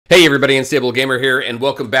Hey everybody, Unstable Gamer here, and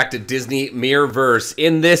welcome back to Disney Mirrorverse.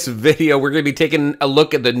 In this video, we're going to be taking a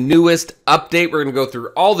look at the newest update. We're going to go through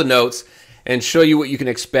all the notes and show you what you can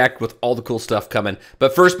expect with all the cool stuff coming.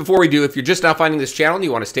 But first, before we do, if you're just now finding this channel and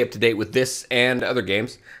you want to stay up to date with this and other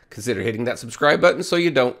games, consider hitting that subscribe button so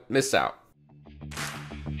you don't miss out.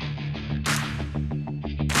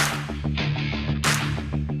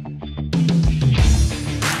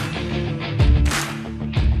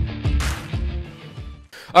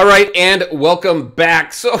 All right, and welcome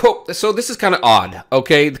back. So this is kind of odd,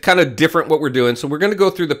 okay? Kind of different what we're doing. So we're going to go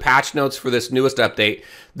through the patch notes for this newest update.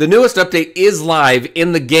 The newest update is live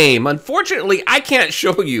in the game. Unfortunately, I can't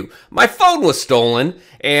show you. My phone was stolen,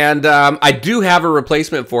 and I do have a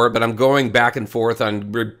replacement for it, but I'm going back and forth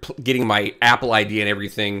on getting my Apple ID and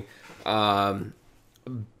everything updated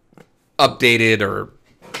or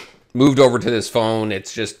moved over to this phone.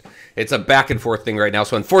 It's a back and forth thing right now.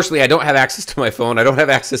 So unfortunately, I don't have access to my phone. I don't have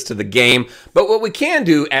access to the game. But what we can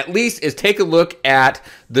do, at least, is take a look at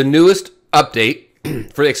the newest update,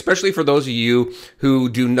 especially for those of you who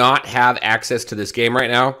do not have access to this game right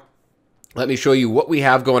now. Let me show you what we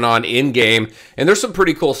have going on in-game. And there's some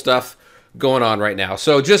pretty cool stuff going on right now.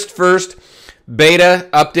 So just first, beta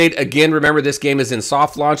update. Again, remember this game is in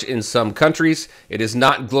soft launch in some countries. It is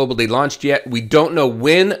not globally launched yet. We don't know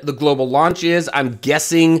when the global launch is. I'm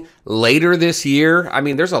guessing later this year. I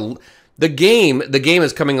mean, the game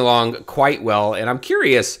is coming along quite well, and I'm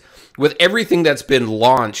curious with everything that's been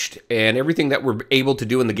launched and everything that we're able to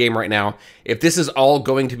do in the game right now, if this is all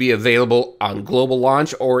going to be available on global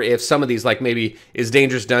launch, or if some of these, like maybe is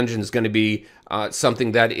Dangerous Dungeons going to be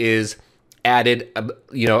something that is added,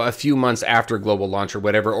 a few months after global launch or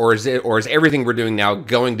whatever, or is everything we're doing now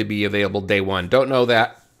going to be available day one? Don't know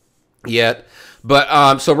that yet,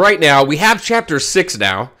 but so right now we have Chapter 6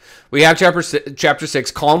 now. We have Chapter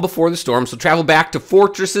 6, Calm Before the Storm. So travel back to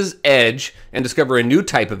Fortress's Edge and discover a new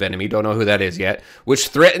type of enemy. Don't know who that is yet, which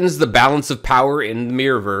threatens the balance of power in the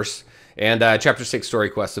Mirrorverse. And Chapter 6 story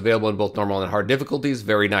quests available in both normal and hard difficulties.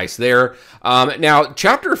 Very nice there. Now,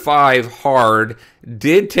 Chapter 5 hard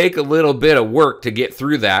did take a little bit of work to get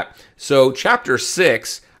through that. So Chapter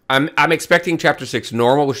 6, I'm expecting Chapter 6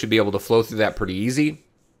 normal. We should be able to flow through that pretty easy.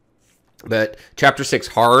 But Chapter 6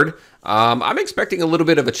 hard, I'm expecting a little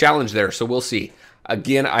bit of a challenge there. So we'll see.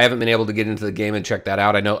 Again, I haven't been able to get into the game and check that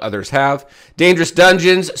out. I know others have. Dangerous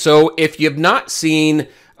Dungeons. So if you've not seen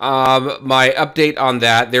my update on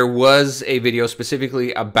that, there was a video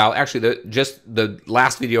specifically about, actually the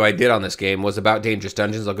last video I did on this game was about Dangerous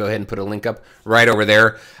Dungeons. I'll go ahead and put a link up right over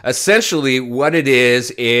there. Essentially what it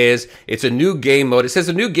is it's a new game mode. It says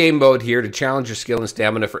a new game mode here to challenge your skill and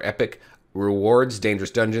stamina for epic rewards.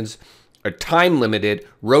 Dangerous Dungeons, a time-limited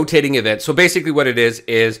rotating event. So basically what it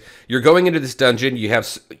is you're going into this dungeon, you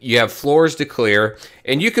have floors to clear,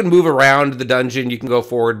 and you can move around the dungeon, you can go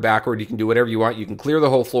forward, backward, you can do whatever you want, you can clear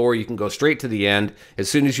the whole floor, you can go straight to the end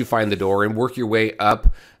as soon as you find the door and work your way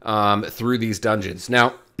up through these dungeons.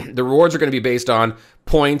 Now, the rewards are going to be based on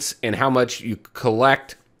points and how much you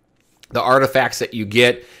collect, the artifacts that you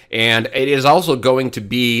get, and it is also going to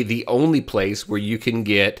be the only place where you can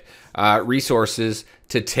get resources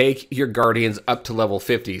to take your Guardians up to level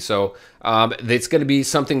 50. So it's going to be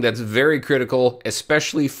something that's very critical,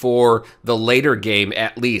 especially for the later game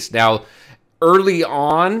at least. Now, early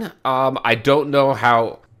on, I don't know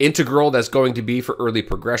how integral that's going to be for early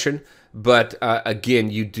progression, but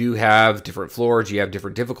again, you do have different floors, you have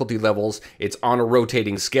different difficulty levels. It's on a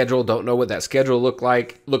rotating schedule. Don't know what that schedule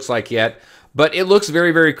looks like yet, but it looks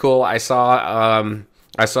very, very cool. I saw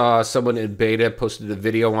someone in beta posted a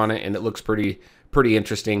video on it, and it looks pretty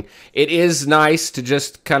interesting. It is nice to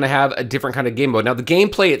just kind of have a different kind of game mode. Now, the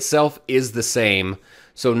gameplay itself is the same,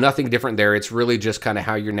 so nothing different there. It's really just kind of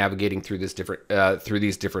how you're navigating through these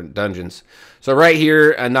different dungeons. So right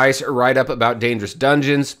here, a nice write-up about Dangerous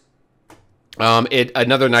Dungeons.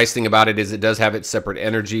 Another nice thing about it is it does have its separate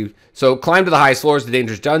energy. So climb to the highest floors of the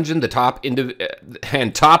Dangerous Dungeon, top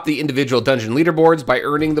the individual dungeon leaderboards by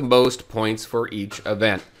earning the most points for each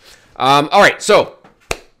event. All right, so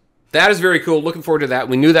that is very cool. Looking forward to that.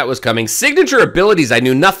 We knew that was coming. Signature abilities I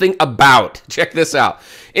knew nothing about. Check this out.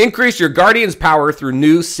 Increase your Guardian's power through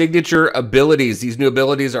new signature abilities. These new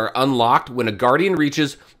abilities are unlocked when a Guardian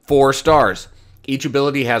reaches 4 stars. Each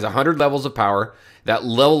ability has 100 levels of power that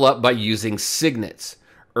level up by using signets.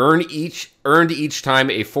 Earned each time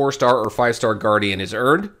a 4-star or 5-star Guardian is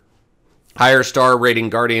earned. Higher star rating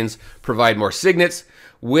Guardians provide more signets,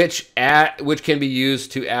 which can be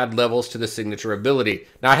used to add levels to the signature ability.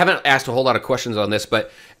 Now, I haven't asked a whole lot of questions on this,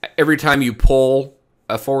 but every time you pull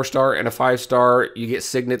a 4-star and a 5-star, you get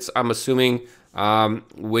signets. I'm assuming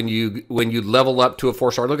when you level up to a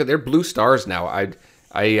 4-star. Look at their blue stars now. I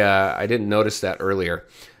didn't notice that earlier.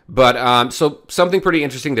 But so something pretty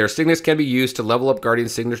interesting there. Signets can be used to level up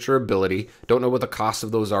Guardian's signature ability. Don't know what the cost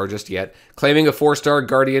of those are just yet. Claiming a 4-star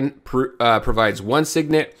Guardian provides 1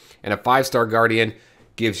 signet, and a 5-star Guardian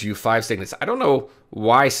gives you 5 signets. I don't know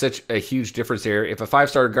why such a huge difference there. If a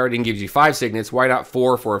 5-star Guardian gives you 5 signets, why not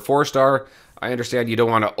 4 for a 4-star? I understand you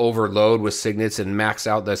don't want to overload with signets and max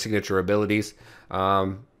out the signature abilities.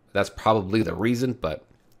 That's probably the reason, but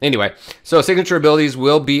anyway, so signature abilities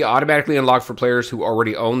will be automatically unlocked for players who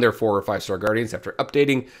already own their 4 or 5-star Guardians after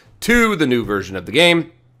updating to the new version of the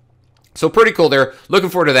game. So pretty cool there. Looking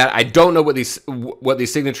forward to that. I don't know what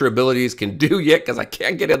these signature abilities can do yet because I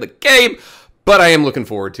can't get in the game, but I am looking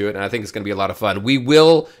forward to it, and I think it's going to be a lot of fun. We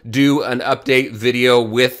will do an update video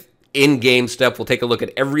with in-game stuff. We'll take a look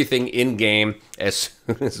at everything in-game as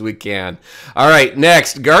soon as we can. All right,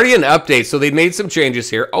 next, Guardian updates. So they made some changes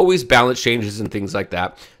here. Always balance changes and things like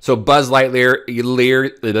that. So Buzz Lightyear,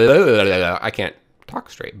 I can't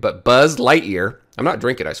talk straight, but Buzz Lightyear, I'm not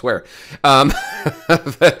drinking, I swear.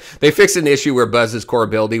 They fixed an issue where Buzz's core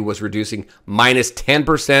ability was reducing minus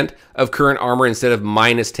 10% of current armor instead of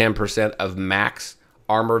minus 10% of max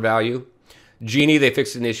armor value. Genie, they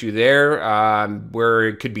fixed an issue there where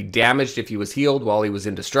it could be damaged if he was healed while he was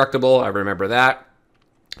indestructible. I remember that.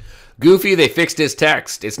 Goofy, they fixed his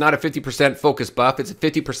text. It's not a 50% focus buff. It's a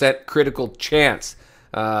 50% critical chance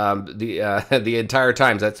the entire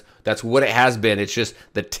time. That's what it has been. It's just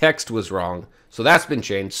the text was wrong. So that's been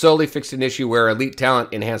changed. Sully fixed an issue where Elite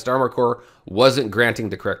Talent Enhanced Armor Core wasn't granting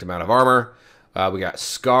the correct amount of armor. We got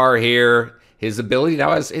Scar here. His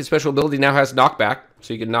special ability now has knockback,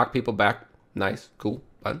 so you can knock people back. Nice, cool,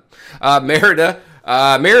 fun. Merida.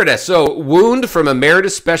 So wound from a Merida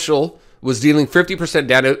special was dealing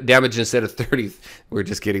 50% damage instead of 30. We're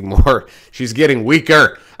just getting more. She's getting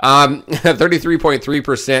weaker.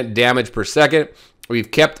 33.3% damage per second.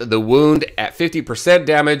 We've kept the wound at 50%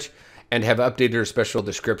 damage and have updated her special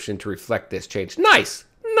description to reflect this change. Nice.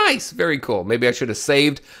 Nice, very cool. Maybe I should have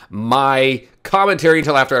saved my commentary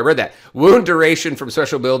until after I read that. Wound duration from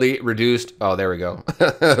special ability reduced. Oh, there we go.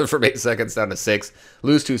 From 8 seconds down to 6.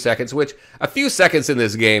 Lose 2 seconds, which a few seconds in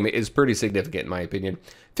this game is pretty significant in my opinion.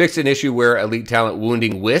 Fixed an issue where Elite Talent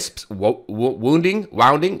Wounding Wisps wounding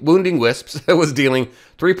Wisps was dealing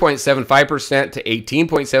 3.75% to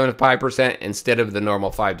 18.75% instead of the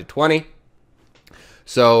normal 5 to 20.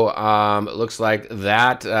 So it looks like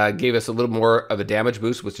that gave us a little more of a damage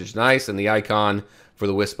boost, which is nice. And the icon for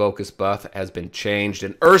the Wisp Focus buff has been changed.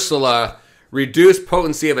 And Ursula reduced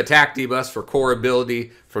potency of attack debuffs for core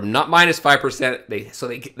ability from not minus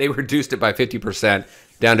 5%. They reduced it by 50%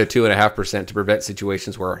 down to 2.5% to prevent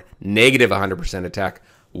situations where negative 100% attack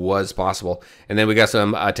was possible. And then we got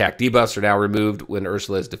some attack debuffs are now removed when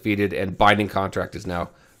Ursula is defeated, and Binding Contract is now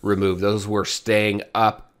removed. Those were staying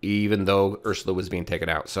up even though Ursula was being taken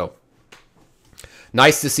out. So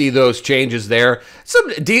nice to see those changes there.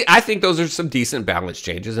 I think those are some decent balance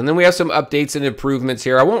changes. And then we have some updates and improvements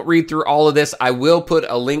here. I won't read through all of this. I will put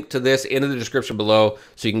a link to this in the description below,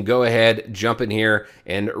 so you can go ahead, jump in here,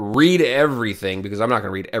 and read everything, because I'm not going to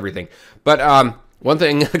read everything. But a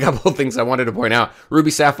couple of things I wanted to point out. Ruby,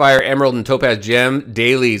 Sapphire, Emerald, and Topaz Gem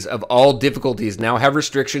dailies of all difficulties now have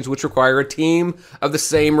restrictions which require a team of the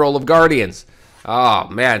same role of Guardians. Oh,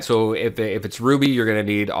 man. So if it's Ruby, you're going to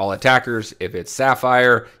need all attackers. If it's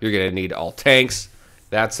Sapphire, you're going to need all tanks.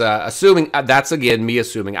 That's assuming. That's, again, me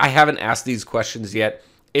assuming. I haven't asked these questions yet.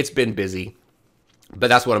 It's been busy. But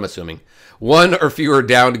that's what I'm assuming. 1 or fewer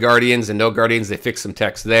downed Guardians and no Guardians. They fixed some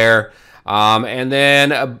text there. And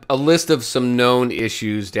then a list of some known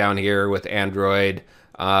issues down here with Android.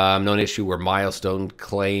 Known issue where milestone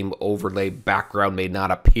claim overlay background may not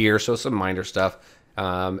appear. So some minor stuff.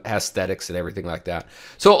 Aesthetics and everything like that.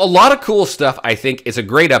 So a lot of cool stuff. I think it's a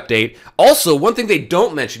great update. Also, one thing they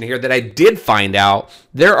don't mention here that I did find out,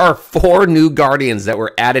 there are 4 new Guardians that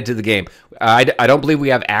were added to the game. I don't believe we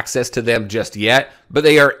have access to them just yet, but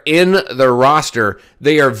they are in the roster.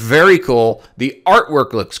 They are very cool. The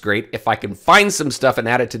artwork looks great. If I can find some stuff and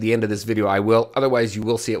add it to the end of this video, I will. Otherwise, you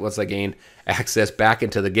will see it once I gain access back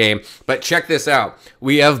into the game. But check this out.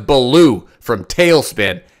 We have Baloo from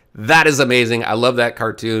Tailspin. That is amazing. I love that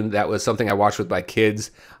cartoon. That was something I watched with my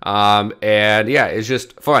kids. And yeah, it's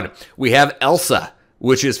just fun. We have Elsa,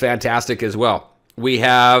 which is fantastic as well. We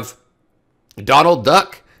have Donald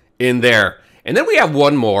Duck in there. And then we have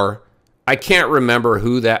one more. I can't remember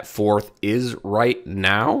who that 4th is right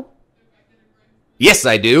now. Yes,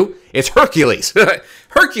 I do. It's Hercules.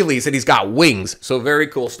 Hercules, and he's got wings. So very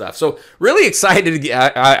cool stuff. So really excited.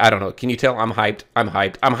 I don't know. Can you tell I'm hyped? I'm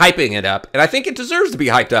hyped. I'm hyping it up. And I think it deserves to be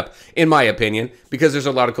hyped up, in my opinion, because there's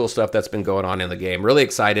a lot of cool stuff that's been going on in the game. Really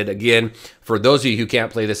excited. Again, for those of you who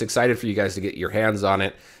can't play this, excited for you guys to get your hands on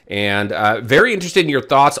it. And very interested in your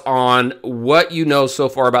thoughts on what you know so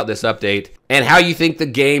far about this update and how you think the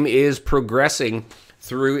game is progressing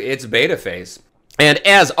through its beta phase. And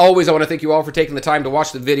as always, I want to thank you all for taking the time to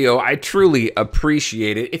watch the video. I truly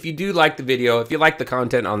appreciate it. If you do like the video, if you like the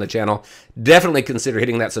content on the channel, definitely consider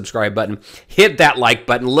hitting that subscribe button. Hit that like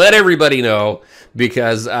button. Let everybody know,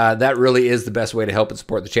 because that really is the best way to help and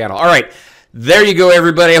support the channel. All right, there you go,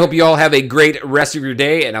 everybody. I hope you all have a great rest of your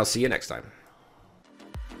day, and I'll see you next time.